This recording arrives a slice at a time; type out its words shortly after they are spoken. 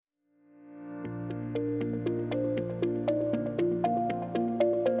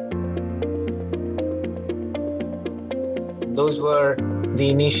those were the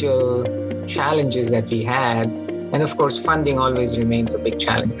initial challenges that we had. And of course, funding always remains a big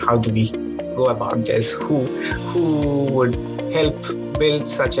challenge. How do we go about this? Who would help build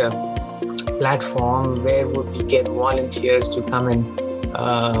such a platform? Where would we get volunteers to come and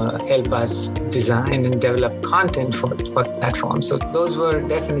help us design and develop content for the platform? So those were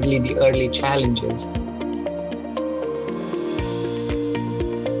definitely the early challenges.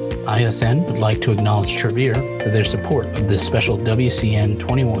 ISN would like to acknowledge Travere for their support of this special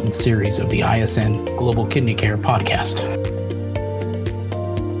WCN'21 series of the ISN Global Kidney Care podcast.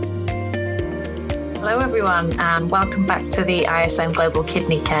 Hello, everyone, and welcome back to the ISN Global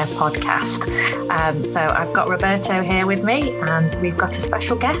Kidney Care podcast. So I've got Roberto here with me, and we've got a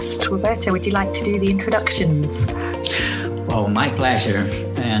special guest. Roberto, would you like to do the introductions? Well, my pleasure.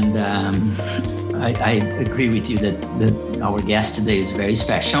 And I agree with you that our guest today is very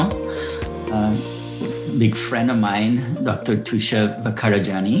special. Big friend of mine, Dr. Tushar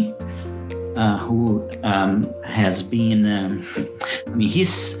Vachharajani, who has been,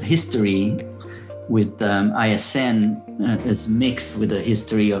 his history with ISN is mixed with the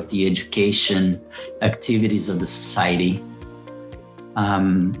history of the education activities of the society.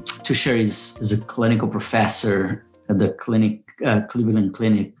 Tushar is a clinical professor at the Cleveland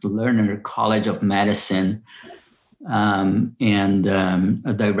Clinic Lerner College of Medicine, and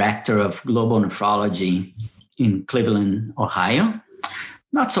a director of global nephrology in Cleveland, Ohio.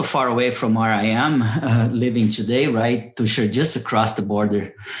 Not so far away from where I am living today, right, Tushar, just across the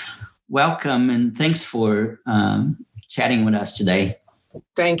border. Welcome, and thanks for chatting with us today.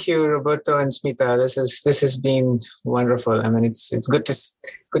 Thank you, Roberto and Smeeta. This has been wonderful. I mean, it's good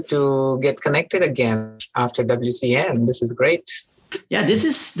to get connected again after WCN. This is great. Yeah, this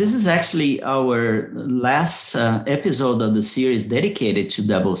is actually our last episode of the series dedicated to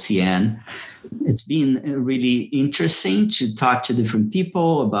WCN. It's been really interesting to talk to different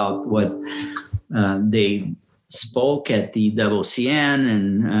people about what they spoke at the WCN,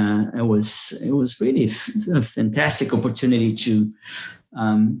 and it was really a fantastic opportunity to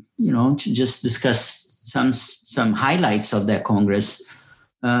just discuss some highlights of that Congress.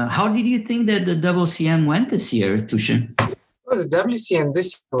 How did you think that the WCN went this year, Tushar? Well, the WCN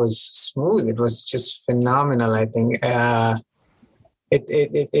this year was smooth. It was just phenomenal, I think.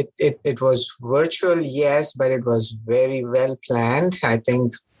 It was virtual, yes, but it was very well planned. I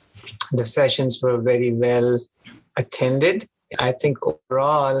think the sessions were very well attended. I think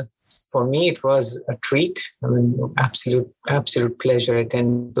overall, for me, it was a treat. I mean, absolute pleasure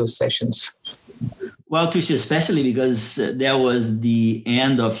attending those sessions. Well, Tushar, especially because that was the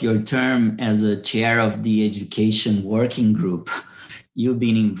end of your term as a chair of the education working group. You've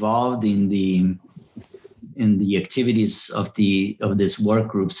been involved in the activities of this work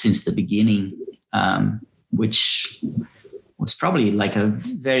group since the beginning, which was probably like a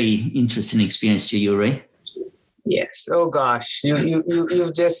very interesting experience to you, right? Yes. Oh gosh,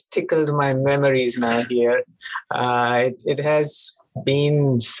 you've just tickled my memories now here. It has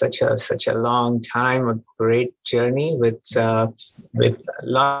been such a long time, a great journey with a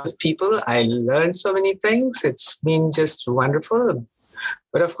lot of people. I learned so many things. It's been just wonderful.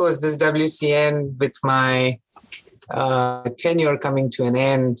 But of course, this WCN, with my tenure coming to an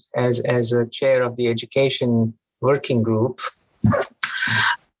end as a chair of the education working group,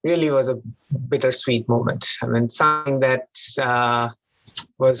 really was a bittersweet moment. I mean, something that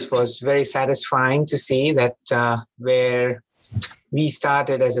was very satisfying to see that where we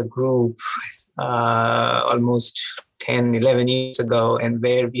started as a group almost 10, 11 years ago, and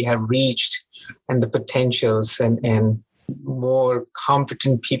where we have reached, and the potentials and more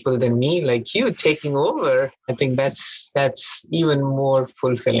competent people than me, like you, taking over. I think that's even more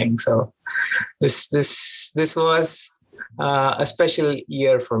fulfilling. So this was a special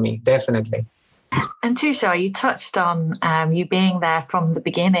year for me, definitely. And Tushar, you touched on you being there from the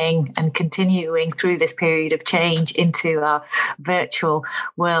beginning and continuing through this period of change into our virtual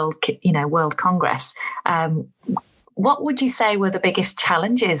World Congress. What would you say were the biggest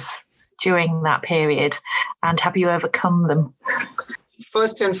challenges during that period, and have you overcome them?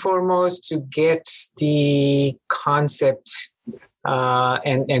 First and foremost, to get the concept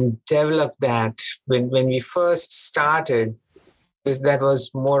and develop that. When we first started, that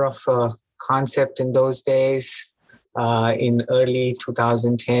was more of a concept in those days, in early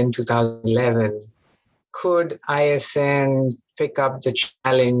 2010, 2011. Could ISN pick up the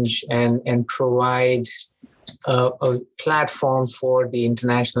challenge and provide a platform for the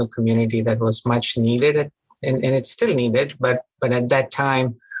international community that was much needed, and it's still needed, but at that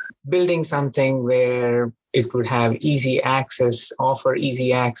time, building something where it would have easy access, offer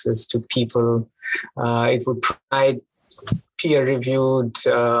easy access to people. It would provide peer-reviewed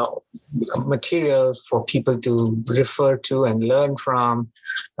material for people to refer to and learn from.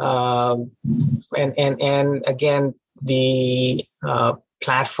 And again, the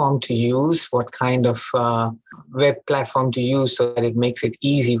platform to use, what kind of web platform to use so that it makes it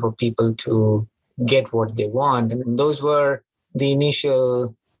easy for people to get what they want. And those were the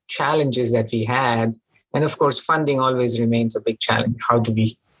initial challenges that we had. And of course, funding always remains a big challenge. How do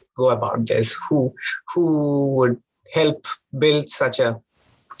we go about this? Who would help build such a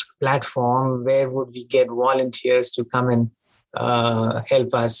platform? Where would we get volunteers to come and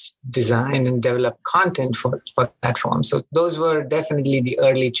help us design and develop content for platforms? So those were definitely the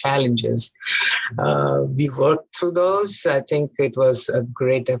early challenges. We worked through those. I think it was a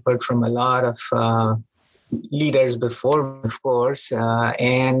great effort from a lot of leaders before, of course,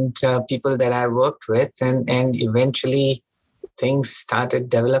 and people that I worked with, and eventually things started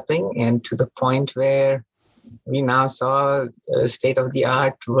developing, and to the point where we now saw a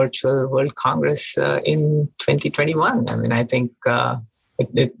state-of-the-art virtual World Congress in 2021. I mean, I think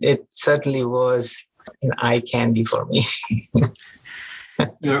it certainly was an eye candy for me.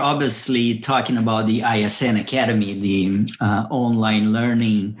 You're obviously talking about the ISN Academy, the online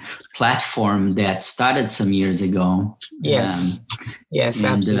learning platform that started some years ago. Yes, yes,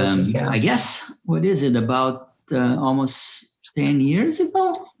 absolutely. I guess, what is it, about almost 10 years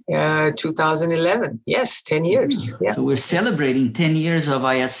ago? 2011. Yes, 10 years. Yeah. So we're celebrating 10 years of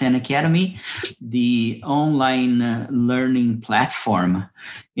ISN Academy, the online learning platform.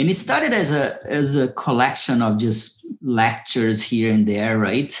 And it started as a collection of just lectures here and there,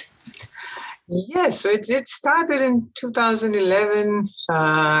 right? Yes. So it started in 2011.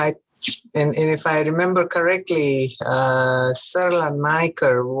 And if I remember correctly, Sarla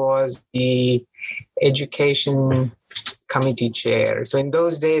Naikar was the education committee chair. So in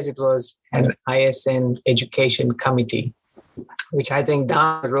those days, it was an ISN Education Committee, which I think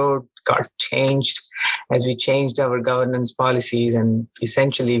down the road got changed as we changed our governance policies, and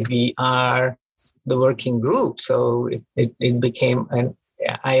essentially we are the working group. So it became an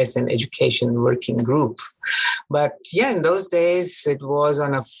ISN Education Working Group. But yeah, in those days, it was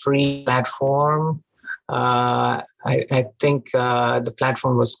on a free platform. I think the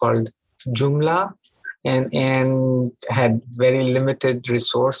platform was called Joomla, and had very limited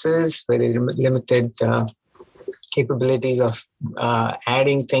resources, very limited capabilities of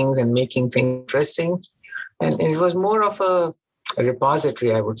adding things and making things interesting. And it was more of a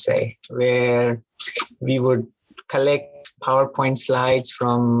repository, I would say, where we would collect PowerPoint slides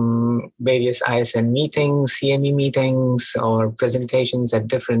from various ISN meetings, CME meetings, or presentations at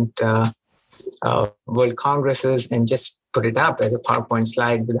different World Congresses, and just put it up as a PowerPoint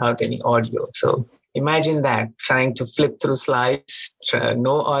slide without any audio. So imagine that, trying to flip through slides,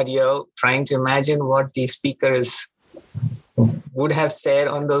 no audio, trying to imagine what the speakers would have said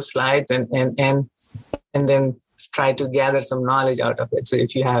on those slides, and then try to gather some knowledge out of it. So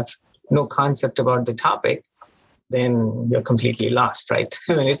if you have no concept about the topic, then you're completely lost, right?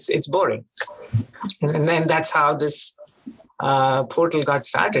 I mean, it's boring. And then that's how this portal got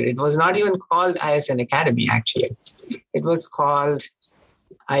started. It was not even called ISN Academy, actually. It was called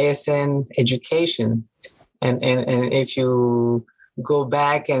ISN Education. And if you go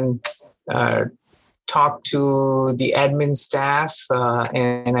back and talk to the admin staff,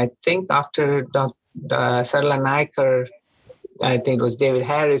 and I think after Sarla Naikar, I think it was David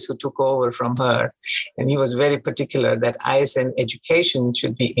Harris who took over from her, and he was very particular that ISN Education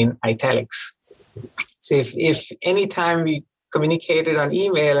should be in italics. So if any time we communicated on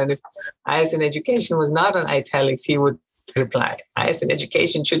email, and if ISN Education was not on italics, he would reply, ISN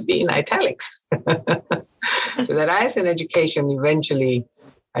Education should be in italics. So that ISN Education eventually,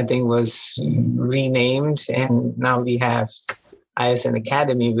 I think, was renamed, and now we have ISN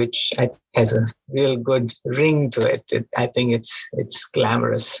Academy, which I think has a real good ring to it. I think it's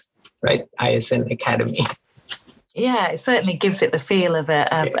glamorous, right? ISN Academy. Yeah, it certainly gives it the feel of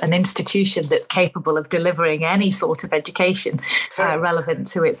an institution that's capable of delivering any sort of education relevant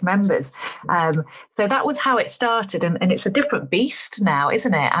to its members. So that was how it started, and it's a different beast now,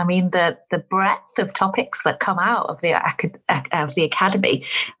 isn't it? I mean, the breadth of topics that come out of the academy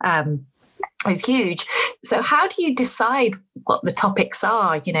is huge. So how do you decide what the topics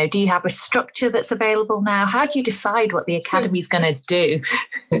are? You know, do you have a structure that's available now? How do you decide what the academy is going to do?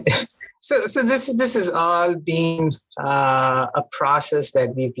 So this is all been a process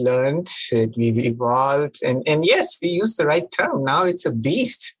that we've learned, we've evolved, and yes, we use the right term. Now it's a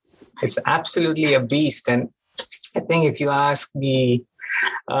beast. It's absolutely a beast. And I think if you ask the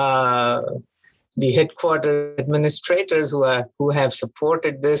the headquarter administrators who have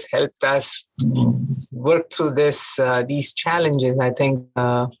supported this, helped us work through these challenges, I think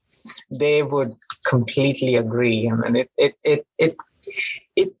they would completely agree. I mean, it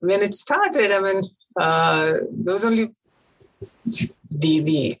when it started, I mean, there was only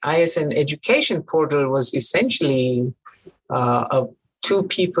the ISN Education portal was essentially a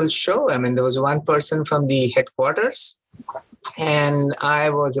two-people show. I mean, there was one person from the headquarters, and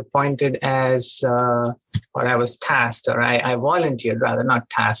I was appointed as, or I was tasked, or I volunteered, rather, not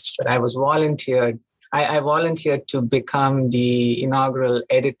tasked, but I was volunteered. I volunteered to become the inaugural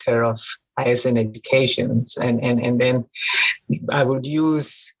editor of ISN Education. And then I would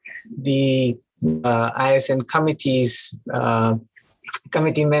use the ISN committee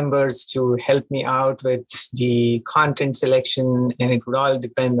members to help me out with the content selection, and it would all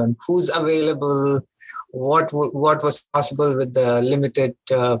depend on who's available, what was possible with the limited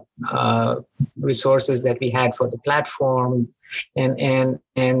resources that we had for the platform, and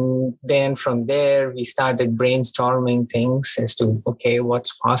then from there we started brainstorming things as to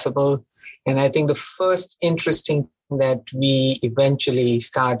what's possible. And I think the first interesting thing that we eventually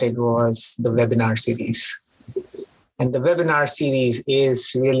started was the webinar series. And the webinar series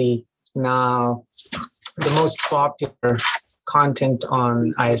is really now the most popular content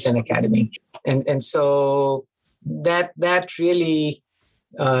on ISN Academy. And so that really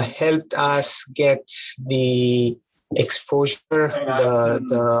helped us get the exposure,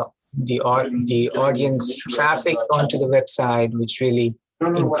 the audience traffic onto the website, which really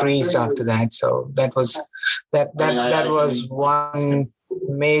increased after that. So that was one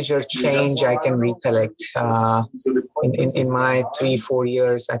major change I can recollect in my 3-4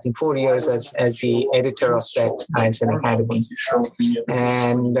 years. I think 4 years as the editor of that ISN Academy.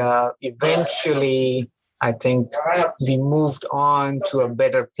 And eventually, I think we moved on to a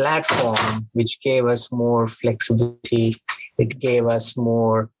better platform, which gave us more flexibility. It gave us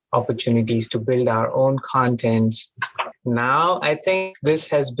more opportunities to build our own content. Now, I think this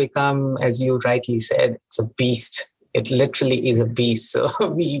has become, as you rightly said, it's a beast. It literally is a beast. So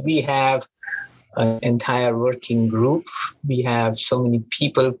we have an entire working group. We have so many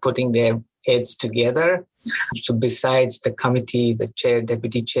people putting their heads together. So besides the committee, the chair,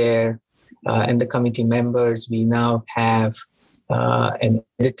 deputy chair, and the committee members, we now have an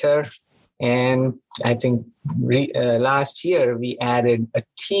editor. And I think last year we added a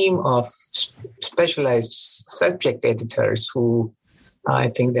team of specialized subject editors who I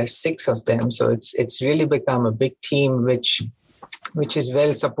think there's 6 of them. So it's really become a big team, which is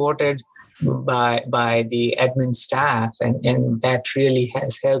well supported by the admin staff, and that really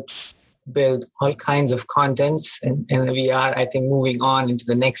has helped build all kinds of contents. And we are, I think, moving on into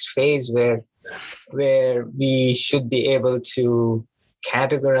the next phase where we should be able to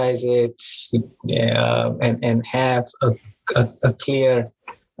categorize it and have a clear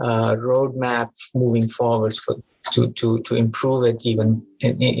roadmap moving forward to improve it even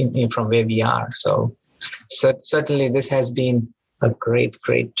in from where we are. So certainly this has been a great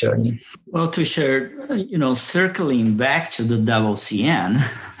journey. Well, Tushar, circling back to the WCN,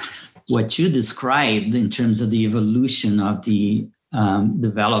 what you described in terms of the evolution of the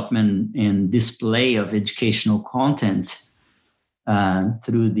development and display of educational content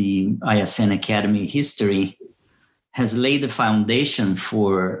through the ISN Academy history has laid the foundation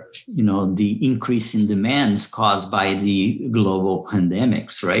for, the increase in demands caused by the global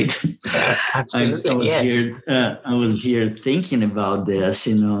pandemics, right? Absolutely, I was here thinking about this,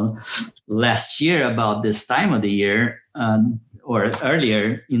 last year about this time of the year, or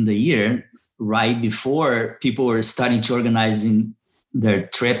earlier in the year, right before people were starting to organize their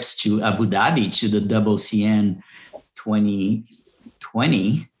trips to Abu Dhabi to the WCN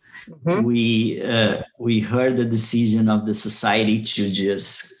 2020. Mm-hmm. We heard the decision of the society to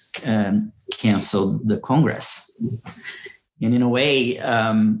just cancel the Congress. And in a way,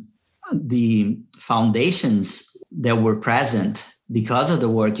 the foundations that were present because of the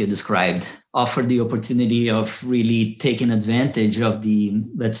work you described offered the opportunity of really taking advantage of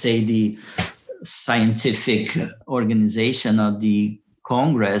the scientific organization of the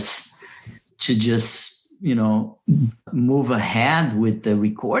Congress to just move ahead with the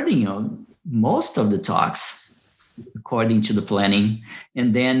recording of most of the talks according to the planning,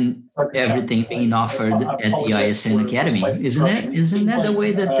 and then everything being offered at the ISN Academy. Isn't that the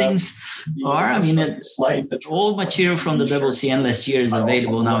way that things are? I mean, all material from the WCN last year is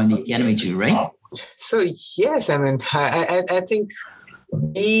available now in the Academy too, right? So yes, I mean, I think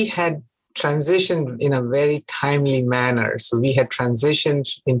we had transitioned in a very timely manner. So we had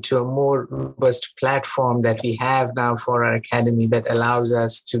transitioned into a more robust platform that we have now for our academy that allows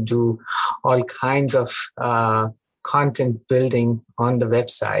us to do all kinds of content building on the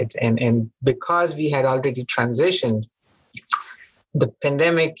website. And because we had already transitioned, the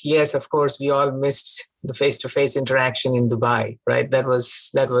pandemic, yes, of course, we all missed the face-to-face interaction in Dubai, right? That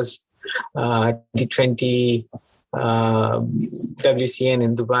was 2020 WCN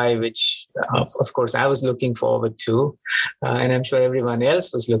in Dubai, which of course I was looking forward to, and I'm sure everyone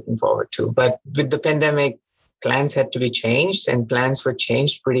else was looking forward to. But with the pandemic, plans had to be changed, and plans were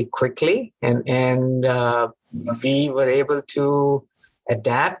changed pretty quickly, and we were able to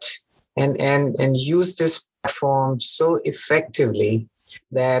adapt and use this platform so effectively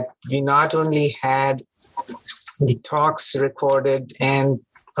that we not only had the talks recorded, and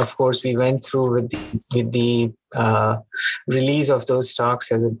of course we went through with the release of those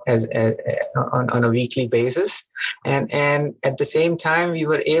talks on a weekly basis, and at the same time we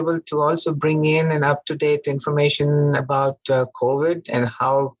were able to also bring in an up-to-date information about COVID and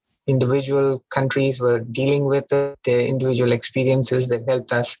how individual countries were dealing with it, their individual experiences that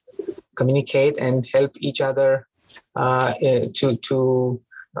helped us communicate and help each other to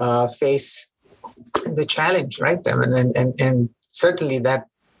face the challenge, right? I mean, and certainly that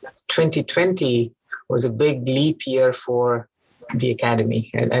 2020 was a big leap year for the academy,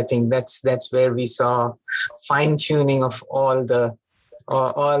 and I think that's where we saw fine tuning of all the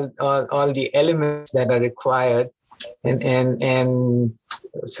elements that are required, and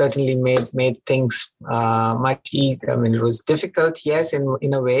certainly made things much easier. I mean, it was difficult, yes,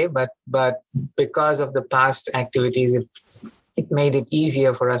 in a way, but because of the past activities, it made it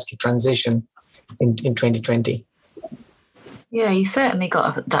easier for us to transition in 2020. Yeah, you certainly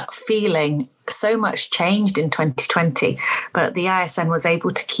got that feeling. So much changed in 2020, but the ISN was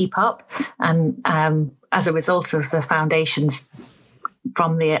able to keep up, and as a result of the foundations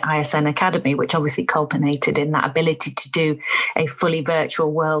from the ISN Academy, which obviously culminated in that ability to do a fully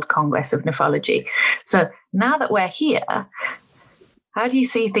virtual World Congress of Nephrology. So now that we're here, how do you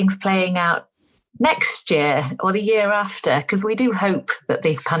see things playing out next year or the year after? Because we do hope that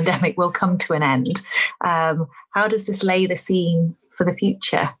the pandemic will come to an end. How does this lay the scene for the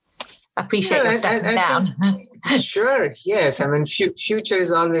future? I appreciate you stepping down. Sure, yes. I mean, future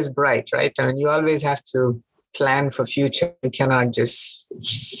is always bright, right? I mean, you always have to plan for future. We cannot just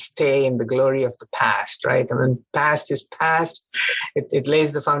stay in the glory of the past, right? I mean, past is past. It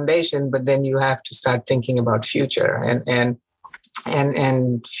lays the foundation, but then you have to start thinking about future.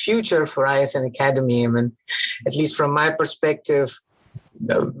 And future for ISN Academy, I mean, at least from my perspective,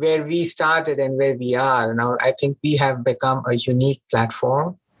 where we started and where we are now, I think we have become a unique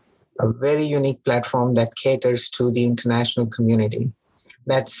platform, a very unique platform that caters to the international community.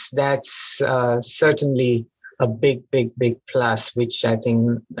 That's certainly a big plus, which I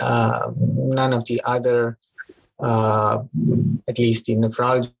think none of the other, at least the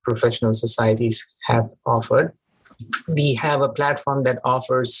nephrology professional societies, have offered. We have a platform that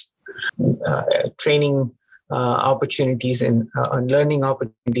offers training opportunities and learning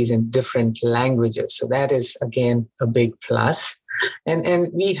opportunities in different languages. So that is, again, a big plus.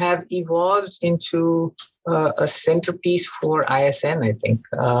 And we have evolved into a centerpiece for ISN, I think,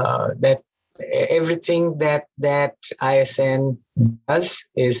 that everything that ISN does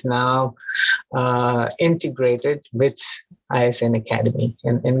is now integrated with ISN Academy.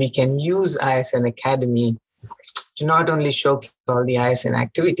 And we can use ISN Academy to not only showcase all the ISN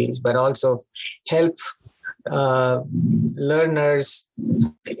activities, but also help learners,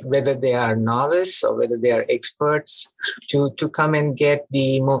 whether they are novice or whether they are experts, to come and get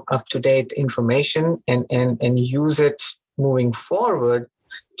the more up-to-date information and use it moving forward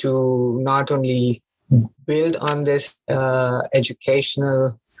to not only build on this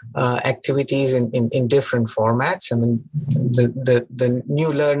educational activities in different formats. I mean, the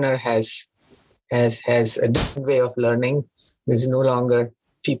new learner has a different way of learning. There's no longer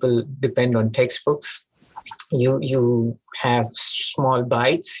people depend on textbooks. You have small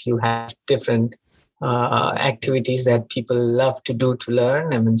bites. You have different activities that people love to do to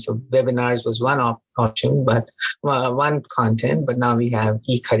learn. I mean, so webinars was one option, but one content. But now we have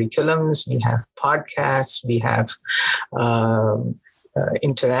e-curriculums, we have podcasts, we have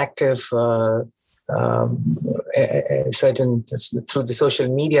interactive. Certain through the social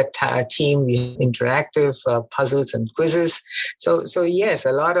media team, we have interactive puzzles and quizzes. So yes,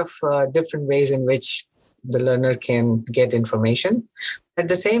 a lot of different ways in which the learner can get information. At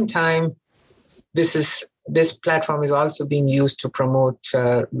the same time, this platform is also being used to promote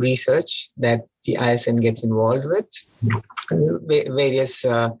research that the ISN gets involved with, various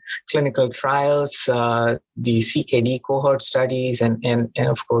clinical trials, the CKD cohort studies, and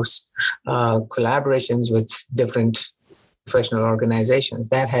of course, collaborations with different professional organizations.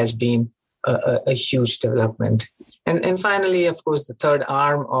 That has been a huge development. And finally, of course, the third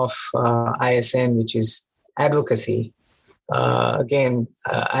arm of ISN, which is advocacy. Again,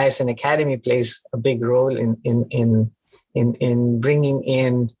 ISN Academy plays a big role in bringing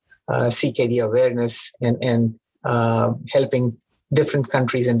in CKD awareness and helping different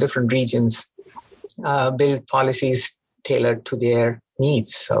countries and different regions build policies tailored to their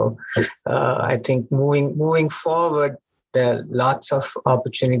needs. So I think moving forward, there are lots of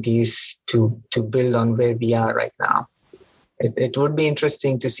opportunities to build on where we are right now. It would be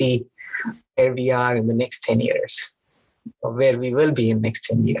interesting to see where we are in the next 10 years, or where we will be in the next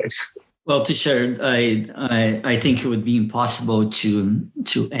 10 years. Well, Tushar, I think it would be impossible to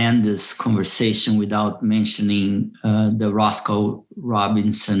end this conversation without mentioning the Roscoe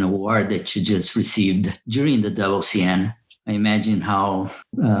Robinson Award that you just received during the WCN. I imagine how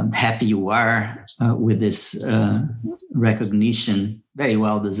happy you are with this recognition, very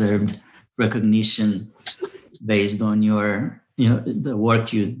well-deserved recognition based on the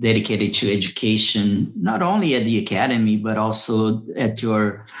work you dedicated to education, not only at the Academy, but also at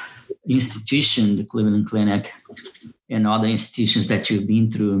your institution, the Cleveland Clinic, and other institutions that you've been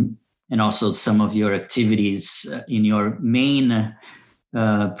through, and also some of your activities in your main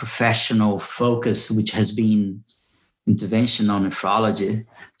professional focus, which has been interventional nephrology.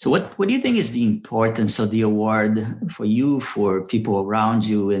 So what do you think is the importance of the award for you, for people around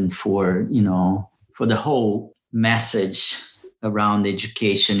you, and for the whole message around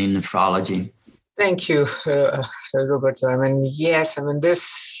education in nephrology? Thank you, Roberto.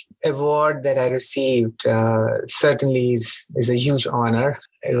 This award that I received certainly is a huge honor.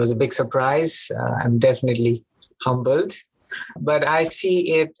 It was a big surprise. I'm definitely humbled, but I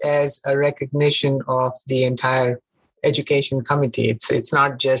see it as a recognition of the entire education committee. It's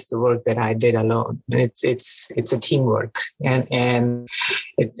not just the work that I did alone. It's a teamwork, and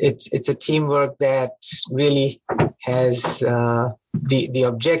it's a teamwork that really has the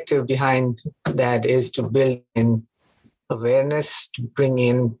objective behind that is to build in awareness, to bring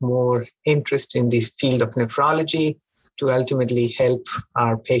in more interest in this field of nephrology, to ultimately help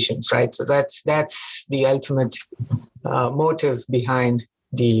our patients. Right. So that's the ultimate motive behind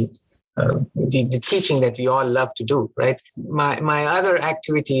the teaching that we all love to do, right? My other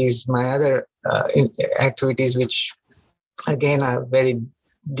activities, which again are very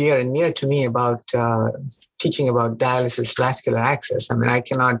dear and near to me, about teaching about dialysis vascular access. I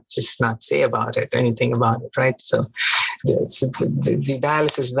cannot just not say anything about it, right? So the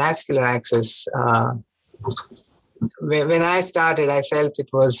dialysis vascular access, when I started, I felt it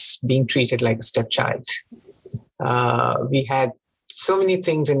was being treated like a stepchild. We had so many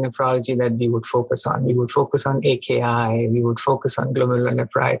things in nephrology that we would focus on. We would focus on AKI, we would focus on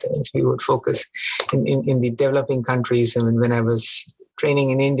glomerulonephritis, we would focus in the developing countries. When I was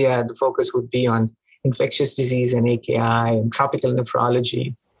training in India, the focus would be on infectious disease and AKI and tropical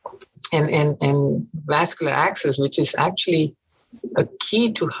nephrology and vascular access, which is actually a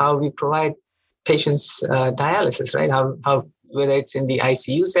key to how we provide patients dialysis, right? How whether it's in the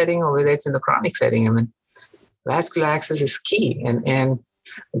ICU setting or whether it's in the chronic setting. Vascular access is key, and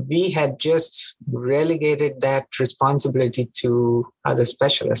we had just relegated that responsibility to other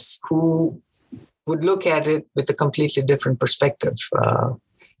specialists who would look at it with a completely different perspective.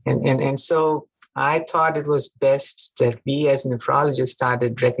 And so I thought it was best that we as nephrologists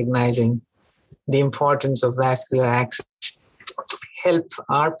started recognizing the importance of vascular access, help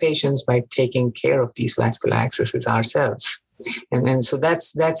our patients by taking care of these vascular accesses ourselves. And so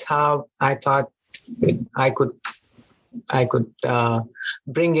that's how I thought I could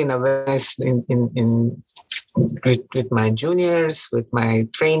bring in awareness with my juniors, with my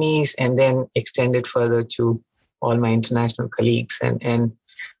trainees, and then extend it further to all my international colleagues. And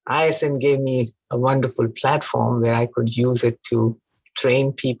ISN gave me a wonderful platform where I could use it to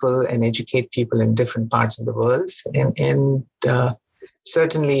train people and educate people in different parts of the world. And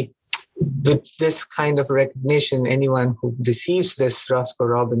certainly, with this kind of recognition, anyone who receives this Roscoe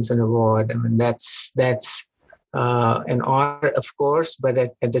Robinson Award, that's an honor, of course, but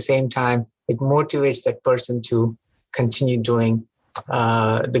at the same time, it motivates that person to continue doing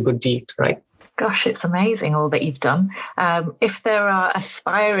the good deed, right? Gosh, it's amazing all that you've done. If there are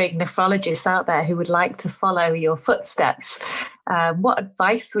aspiring nephrologists out there who would like to follow your footsteps, what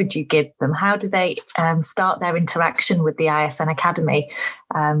advice would you give them? How do they start their interaction with the ISN Academy?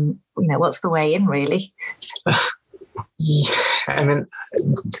 what's the way in, really? Yeah, I mean,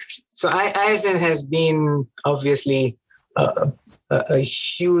 so ISN has been obviously a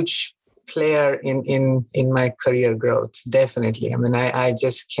huge player in my career growth. Definitely. I mean, I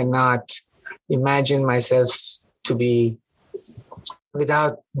just cannot imagine myself to be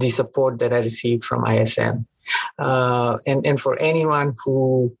without the support that I received from ISN. And for anyone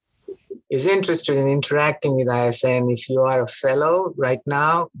who is interested in interacting with ISN, if you are a fellow right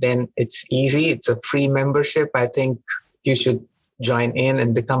now, then it's easy. It's a free membership. I think you should join in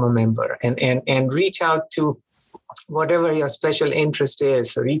and become a member and reach out to whatever your special interest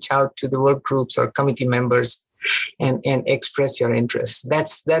is. So reach out to the work groups or committee members and express your interests.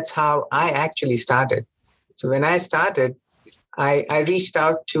 That's how I actually started. So when I started, I reached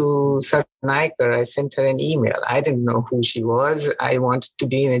out to Sarah Naikar. I sent her an email. I didn't know who she was. I wanted to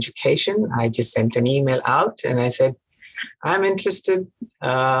be in education. I just sent an email out and I said, I'm interested.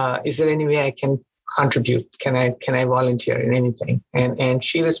 Is there any way I can contribute? Can I volunteer in anything? And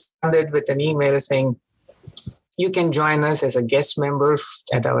she responded with an email saying, you can join us as a guest member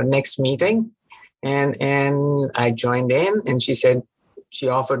at our next meeting. And I joined in, and she said, she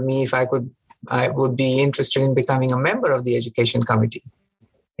offered me if I would be interested in becoming a member of the education committee.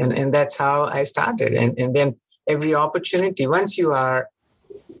 And that's how I started. And then every opportunity, once you are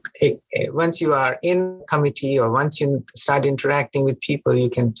in committee or once you start interacting with people, you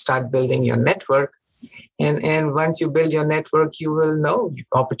can start building your network. And once you build your network, you will know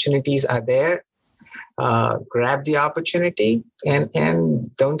opportunities are there. Grab the opportunity and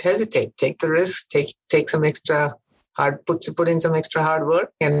don't hesitate. Take the risk. Take some extra put in some extra hard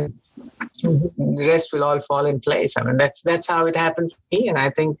work, and the rest will all fall in place. I mean, that's how it happened for me. And I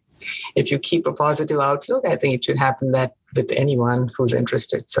think if you keep a positive outlook, I think it should happen that with anyone who's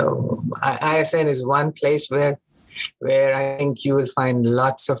interested. So ISN is one place where I think you will find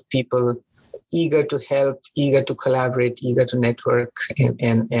lots of people eager to help, eager to collaborate, eager to network,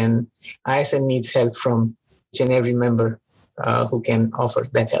 and ISN needs help from each and every member who can offer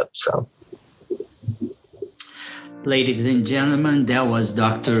that help. So, ladies and gentlemen, that was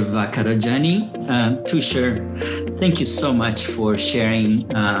Dr. Vachharajani. Tushar, thank you so much for sharing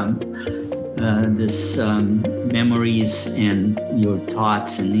this memories and your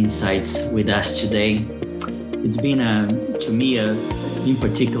thoughts and insights with us today. It's been, to me, in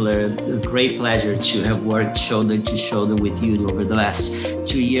particular, a great pleasure to have worked shoulder to shoulder with you over the last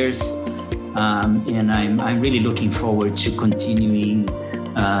 2 years. And I'm really looking forward to continuing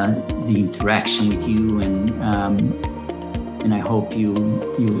the interaction with you, and I hope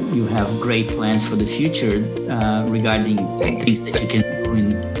you have great plans for the future regarding things that you can do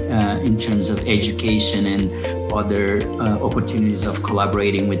in terms of education and other opportunities of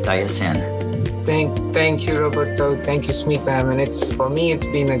collaborating with ISN. Thank you, Roberto. Thank you, Smeeta. I mean, for me, it's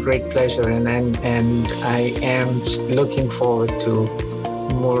been a great pleasure, and I am looking forward to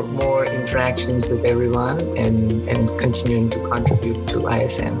more interactions with everyone and continuing to contribute to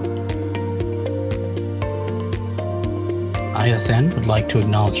ISN. ISN would like to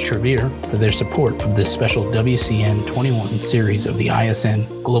acknowledge Travere for their support of this special WCN'21 series of the ISN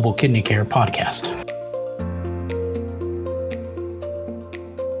Global Kidney Care podcast.